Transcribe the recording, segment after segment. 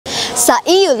Sa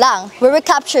EU lang, where we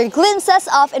capture glimpses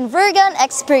of Envergan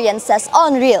experiences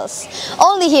on Reels,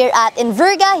 only here at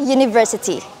Enverga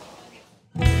University.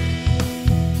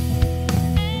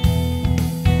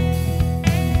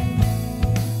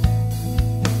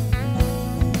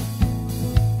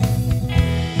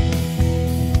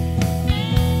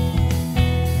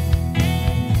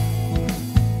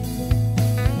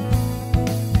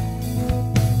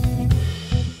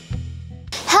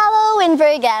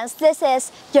 Envergans, this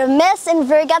is your Miss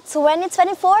Enverga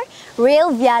 2024,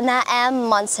 Real Viana M.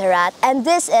 Montserrat, and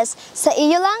this is Sa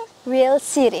Iyo Lang Real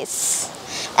Series.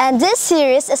 And this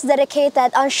series is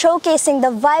dedicated on showcasing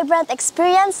the vibrant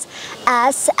experience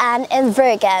as an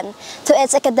Envergan, to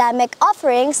its academic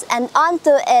offerings and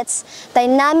onto its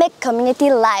dynamic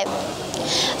community life.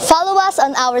 Follow us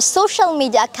on our social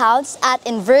media accounts at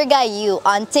EnvergaU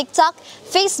on TikTok,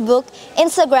 Facebook,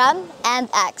 Instagram, and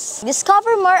X.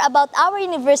 Discover more about our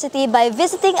university by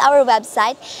visiting our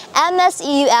website,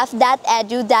 mseuf.edu.ph.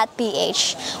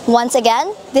 Once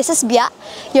again, this is Bia,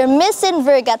 your Miss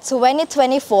Enverga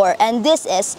 2024, and this is